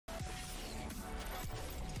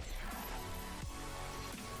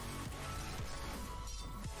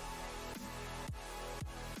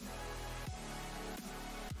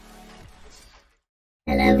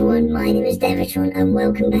my name is Devetron and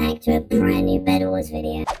welcome back to a brand new Bedwars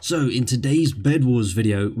video. So in today's Bedwars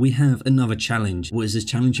video we have another challenge. What is this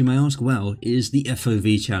challenge, you may ask? Well, it is the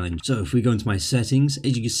FOV challenge. So if we go into my settings,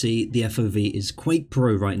 as you can see the FOV is quite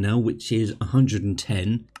pro right now, which is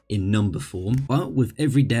 110 in number form. But with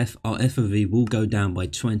every death our FOV will go down by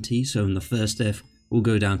 20, so in the first death we'll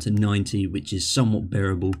go down to 90, which is somewhat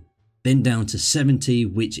bearable. Then down to 70,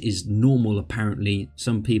 which is normal apparently.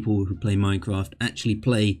 Some people who play Minecraft actually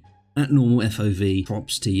play at normal FOV,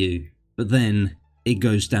 props to you. But then it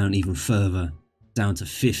goes down even further, down to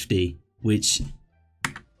 50, which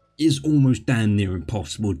is almost damn near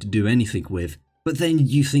impossible to do anything with. But then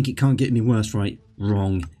you think it can't get any worse, right?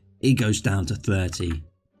 Wrong. It goes down to 30.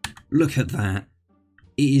 Look at that.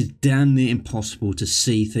 It is damn near impossible to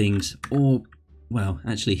see things, or well,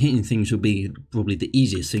 actually hitting things will be probably the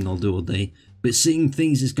easiest thing I'll do all day, but seeing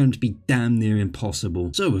things is going to be damn near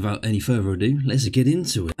impossible. So without any further ado, let's get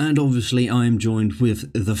into it. And obviously I am joined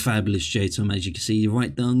with the fabulous J-Tom, as you can see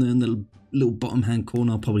right down there in the little bottom hand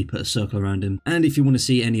corner. I'll probably put a circle around him. And if you want to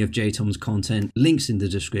see any of J-Tom's content, links in the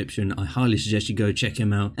description. I highly suggest you go check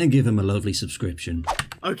him out and give him a lovely subscription.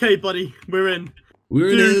 Okay buddy, we're in.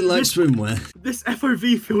 We're in it like swimwear. This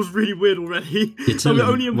FOV feels really weird already.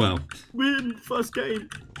 We're in the first game.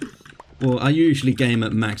 Well, I usually game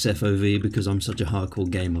at max FOV because I'm such a hardcore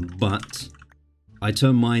gamer, but I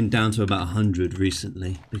turned mine down to about 100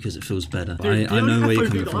 recently because it feels better. Dude, I know where you're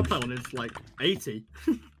coming from. The FOV that I play on is like 80.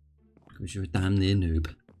 Because you're a damn near noob.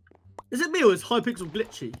 Is it me or is Hypixel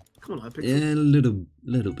glitchy? Come on, Hypixel. Yeah, a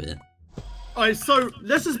little bit. Alright, so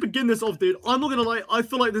let's just begin this off, dude. I'm not gonna lie, I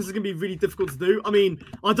feel like this is gonna be really difficult to do. I mean,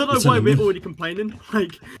 I don't know why we're already complaining.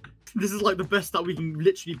 Like, this is like the best that we can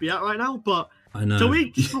literally be at right now, but I know. Shall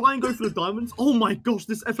we try and go for the diamonds? Oh my gosh,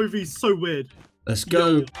 this FOV is so weird. Let's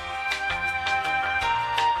go. Yo.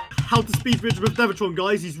 How to speed bridge with Devetron,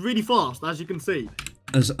 guys. He's really fast, as you can see.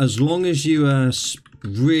 As long as you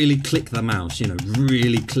really click the mouse, you know,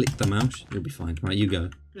 really click the mouse, you'll be fine. Right, you go.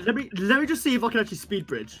 Let me just see if I can actually speed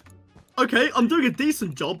bridge. Okay, I'm doing a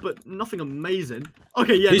decent job, but nothing amazing.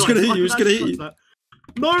 Okay, yeah, he's gonna hit you, he's gonna hit you.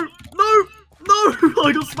 No!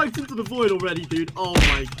 I got smacked into the void already, dude. Oh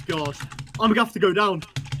my gosh. I'm gonna have to go down.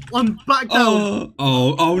 I'm back down.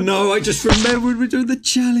 Oh no, I just remembered we're doing the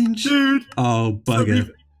challenge. Dude. Oh,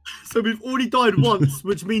 bugger. So we've already died once,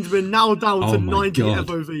 which means we're now down to 90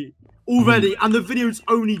 FOV. Already, and the video's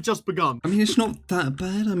only just begun. I mean, it's not that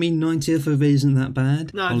bad. I mean, 90 FOV isn't that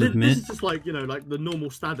bad. Nah, this is just like, you know, like the normal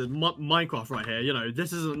standard Minecraft right here. You know,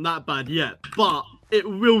 this isn't that bad yet, but it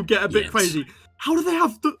will get a bit crazy. How do they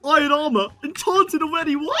have the iron armor enchanted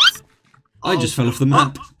already? What? I just fell off the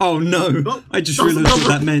map. Oh no! I just realised what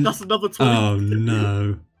that meant. That's another 20. Oh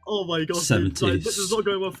no! Oh my god! 70. Like, this is not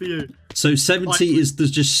going well for you. So 70 is the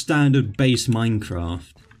just standard base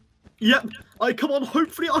Minecraft. Yep. Come on,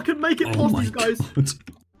 hopefully I can make it past these guys. God.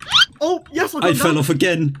 Oh, yes, I fell off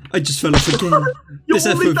again. I just fell off again. This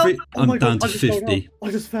FOV, I'm down to 50.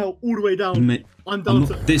 I just fell all the way down. I'm down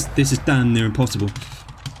to... This is damn near impossible.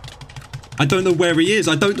 I don't know where he is.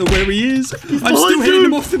 I'm still hitting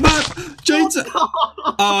him off the map. Jason,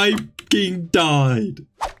 I fucking died.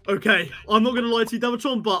 Okay, I'm not going to lie to you,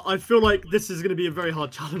 Devetron, but I feel like this is going to be a very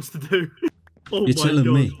hard challenge to do. Oh You're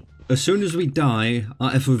telling me. As soon as we die,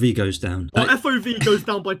 our FOV goes down. Our FOV goes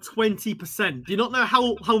down by 20%. Do you not know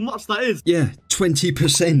how much that is? Yeah,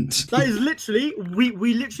 20%. That is literally,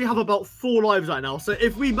 we literally have about 4 lives right now. So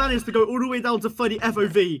if we manage to go all the way down to 30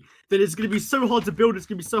 FOV, then it's going to be so hard to build, it's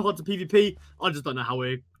going to be so hard to PvP. I just don't know how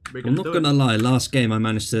we're going to do it. I'm not going to lie, last game I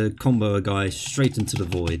managed to combo a guy straight into the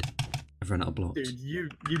void. I've run out of blocks. Dude, you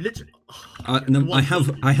literally...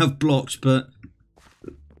 I have blocks, but...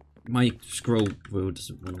 my scroll wheel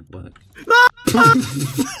doesn't want to work.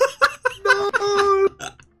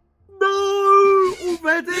 No!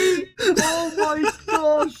 Already? Oh my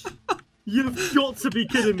gosh! You've got to be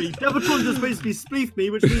kidding me. Devetron just basically spleefed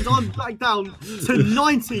me, which means I'm back down to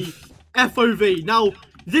 90 FOV. Now,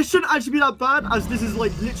 this shouldn't actually be that bad, as this is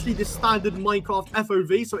like literally the standard Minecraft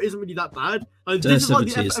FOV, so it isn't really that bad. This is like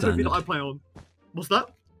the FOV that I play on. What's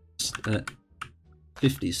that?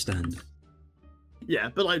 50 is standard. Yeah,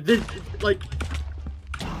 but like this, like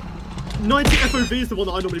 90 FOV is the one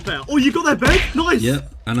that I normally play at. Oh, you got that bed? Nice.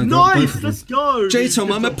 Yep, and I got both of them. Let's go.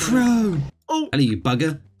 J-Tom, I'm a pro. Oh, hello, you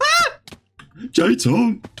bugger.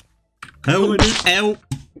 J-Tom, help, help.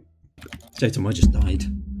 J-Tom, I just died.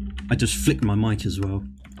 I just flicked my mic as well.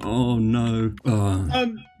 Oh no.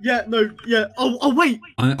 Yeah, no, yeah. Oh, wait.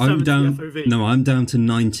 I'm down. FOV. No, I'm down to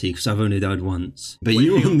 90 because I've only died once. But wait,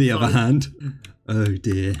 you, on the other hand, Oh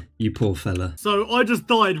dear, you poor fella. So I just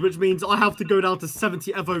died, which means I have to go down to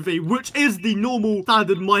 70 FOV, which is the normal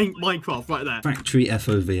standard Minecraft right there. Factory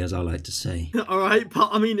FOV, as I like to say. All right, but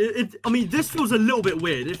I mean, I mean, this feels a little bit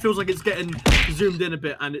weird. It feels like it's getting zoomed in a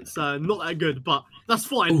bit, and it's not that good. But that's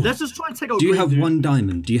fine. Ooh. Let's just try and take out. Do you have one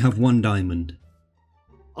diamond? Do you have one diamond?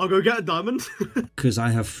 I'll go get a diamond. Because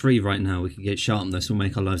I have 3 right now. We can get sharpened. This will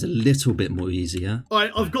make our lives a little bit more easier. All right,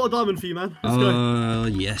 I've got a diamond for you, man. Let's go.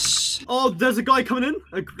 Yes. Oh, there's a guy coming in.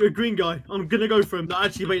 A green guy. I'm gonna go for him. No,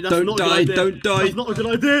 actually, wait, that's Don't not a die, good idea. don't die. That's not a good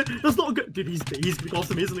idea. That's not a good... Dude, he's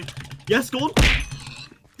after me, isn't he? Yes, go on.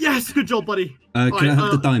 Yes, good job, buddy. Can I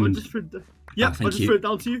have the diamond? Yeah, thank I'll just you. throw it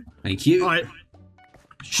down to you. Thank you. All right.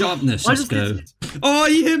 Sharpness, let's go. Oh,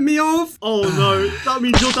 you hit me off! Oh, no. That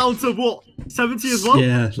means you're down to, what, 70 as well?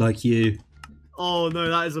 Yeah, like you. Oh, no,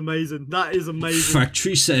 that is amazing. That is amazing.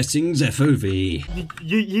 Factory settings, FOV.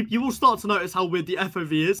 You will start to notice how weird the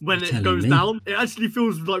FOV is when it goes down. It actually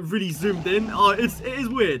feels, like, really zoomed in. Oh, it is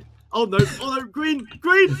weird. Oh, no. Oh, no. Green.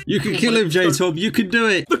 You can kill him, J-Tom. You can do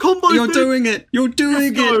it. The combo. You're doing it. You're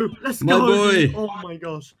doing it. Let's go. My boy. Oh, my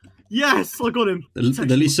gosh. Yes, I got him.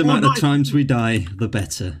 The least amount of times we die, the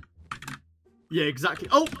better. Yeah, exactly.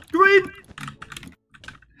 Oh, green!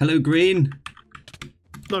 Hello, green.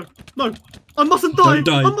 No. I mustn't die. Don't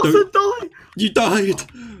die. I mustn't die. You died.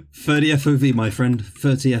 30 FOV, my friend.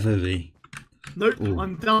 30 FOV. Nope, Ooh.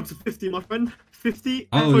 I'm down to 50, my friend. 50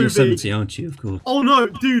 Oh, FOV. you're 70, aren't you? Of course. Oh, no,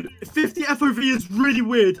 dude. 50 FOV is really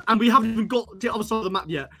weird, and we haven't even got the other side of the map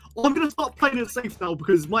yet. I'm going to start playing it safe now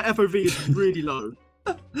because my FOV is really low.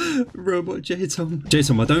 Robot J-Tom.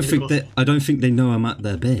 J-Tom, I don't think they know I'm at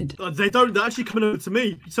their bed. They don't. They're actually coming over to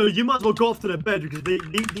me. So you might as well go off to their bed because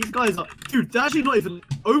these guys are... Dude, they're actually not even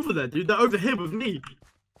over there, dude. They're over here with me.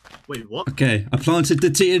 Wait, what? Okay, I planted the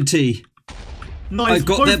TNT. Nice. I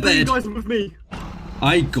got their bed. Guys are with me.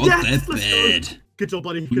 I got their bed. Go. Good job,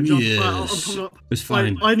 buddy. Good job. Yes. I'm coming up. It's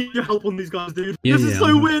fine. I need your help on these guys, dude. Yeah, this is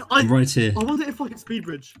so weird. I'm right here. I wonder if I can speed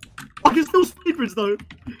bridge. I can still speed bridge though.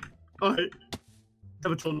 Alright.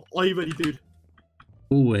 Devetron, are you ready, dude?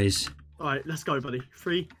 Always. Alright, let's go, buddy.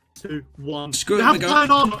 3, 2, 1. Screw it, have iron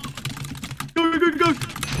armor. Go.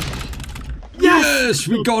 Yes,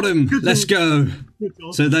 we got him. Let's go.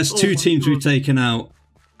 So there's 2 teams we've taken out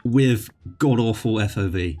with god-awful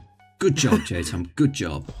FOV. Good job, J-Tom. Good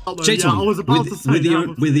job. J-Tom, yeah, I was about to say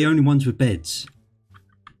we're the only ones with beds.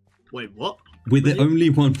 Wait, what? We're the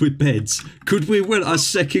only one with beds. Could we win our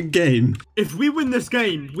second game? If we win this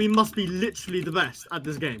game, we must be literally the best at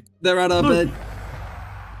this game. They're at our bed.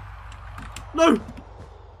 No!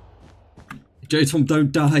 J-Tom,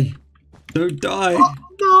 don't die. Don't die. Oh,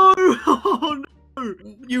 no! Oh, no!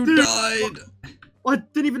 You Dude, died. I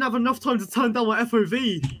didn't even have enough time to turn down my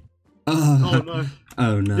FOV. Oh no.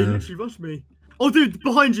 Oh no. They literally rushed me. Oh, dude,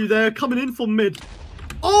 behind you, they're coming in from mid.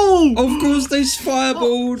 Oh! Of course they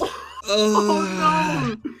fireballed.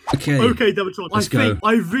 Oh no! Okay. Okay, Devetron.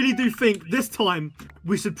 I really do think this time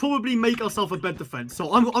we should probably make ourselves a bed defense.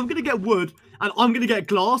 So I'm gonna get wood and I'm gonna get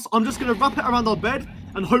glass. I'm just gonna wrap it around our bed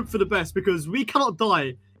and hope for the best because we cannot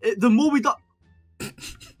die. The more we die.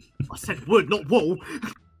 I said wood, not wall.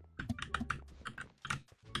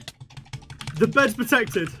 The bed's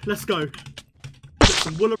protected. Let's go. Get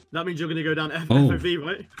some wool. That means you're gonna go down FOV,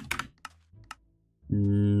 right?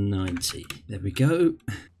 90. There we go.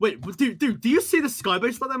 Wait, dude, do you see the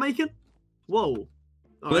skybase that they're making? Whoa.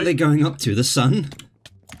 What are they going up to? The sun?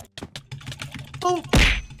 Oh!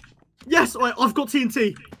 Yes, alright, I've got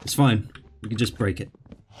TNT. It's fine. We can just break it.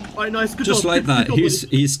 Alright, nice, good just job. Like that. Good job,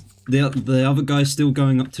 he's the other guy's still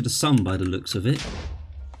going up to the sun by the looks of it.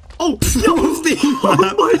 Oh!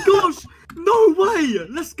 Oh my gosh! No way!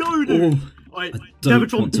 Let's go, dude. Oh, Alright, I don't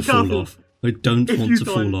Devetron, want to fall off. I don't want to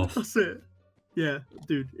fall off. That's it. Yeah,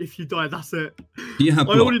 dude, if you die, that's it. Do you have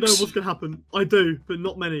blocks? I already know what's gonna happen. I do, but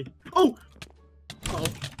not many. Oh!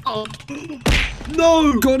 Oh!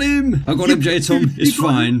 No! Got him! I got him, J-Tom. It's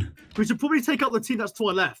fine. We should probably take out the team that's to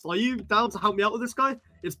our left. Are you down to help me out with this guy?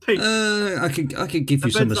 It's pink. I could give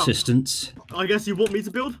you some assistance. I guess you want me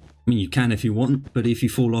to build? I mean, you can if you want, but if you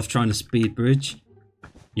fall off trying to speed bridge,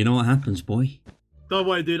 you know what happens, boy. Don't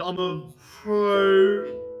worry, dude. I'm a pro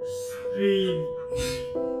speed.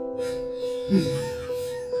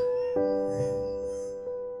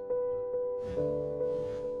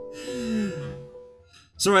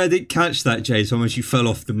 Sorry, I didn't catch that, J-Tom, as you fell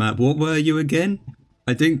off the map. What were you again?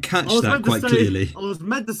 I didn't catch that quite clearly. I was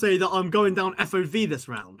meant to say that I'm going down FOV this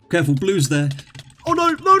round. Careful, Blue's there. Oh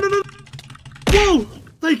no, no! Whoa!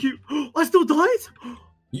 Thank you. I still died?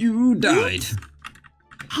 You died. What?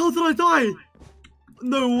 How did I die?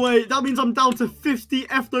 No way. That means I'm down to 50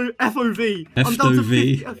 FOV. I'm down to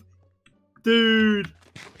 50. Dude.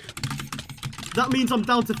 That means I'm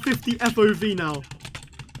down to 50 FOV now.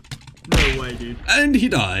 No way, dude. And he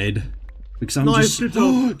died. Because I'm Nice, just... good job.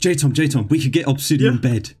 Oh, J-Tom, we could get obsidian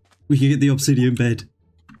bed. We could get the obsidian bed.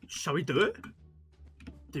 Shall we do it?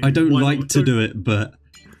 Dude, I don't why like not? to do it, but...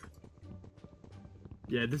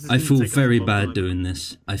 Yeah, this is I gonna feel take us a very long bad time. doing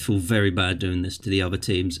this. I feel very bad doing this to the other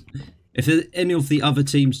teams. If any of the other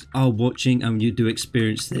teams are watching and you do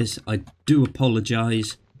experience this, I do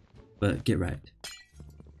apologise, but get wrecked.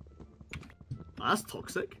 That's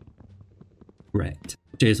toxic. Wrecked.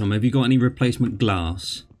 Cheers, Tom. Have you got any replacement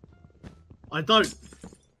glass? I don't.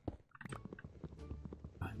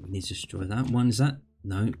 Right, we need to destroy that one. Is that?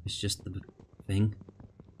 No, it's just the thing.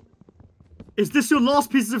 Is this your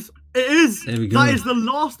last piece of... It is! There we go. That is the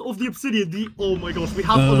last of the obsidian. Oh my gosh, we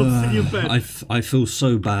have an obsidian bed. I feel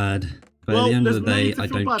so bad. But Well, at the end there's of the no day, need to I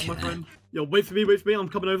feel don't bad, care. my friend. Yo, wait for me, I'm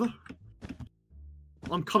coming over.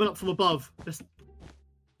 I'm coming up from above.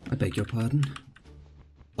 I beg your pardon.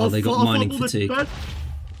 Oh, they got mining fatigue.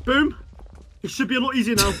 Boom. It should be a lot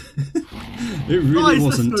easier now. It really Nice,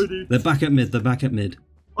 wasn't. let's go, dude. They're back at mid. They're back at mid.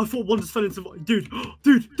 I thought one just fell into...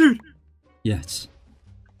 Dude. Yes.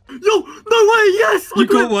 Yo, no way, yes! You I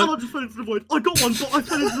got it. one. I just fell into the void. I got one, but I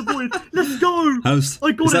fell into the void. Let's go.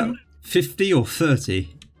 I got is that him. 50 or 30?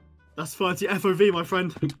 That's 30 FOV, my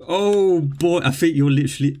friend. Oh boy, I think you're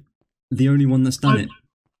literally the only one that's done it.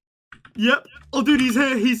 Yep. Oh, dude, he's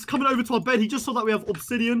here. He's coming over to our bed. He just saw that we have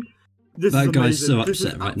obsidian. This That is guy's amazing. so This is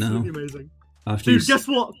upset right now. absolutely amazing. After Dude, guess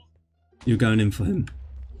what? you're going in for him.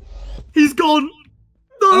 He's gone.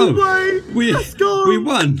 No way. We Let's go. We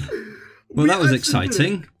won. Well, We that was actually did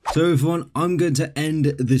exciting. So everyone, I'm going to end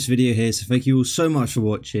this video here, so thank you all so much for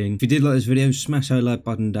watching. If you did like this video, smash that like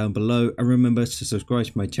button down below, and remember to subscribe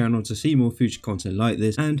to my channel to see more future content like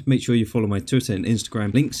this, and make sure you follow my Twitter and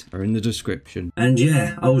Instagram, links are in the description. And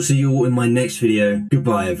yeah, I will see you all in my next video.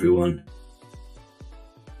 Goodbye everyone.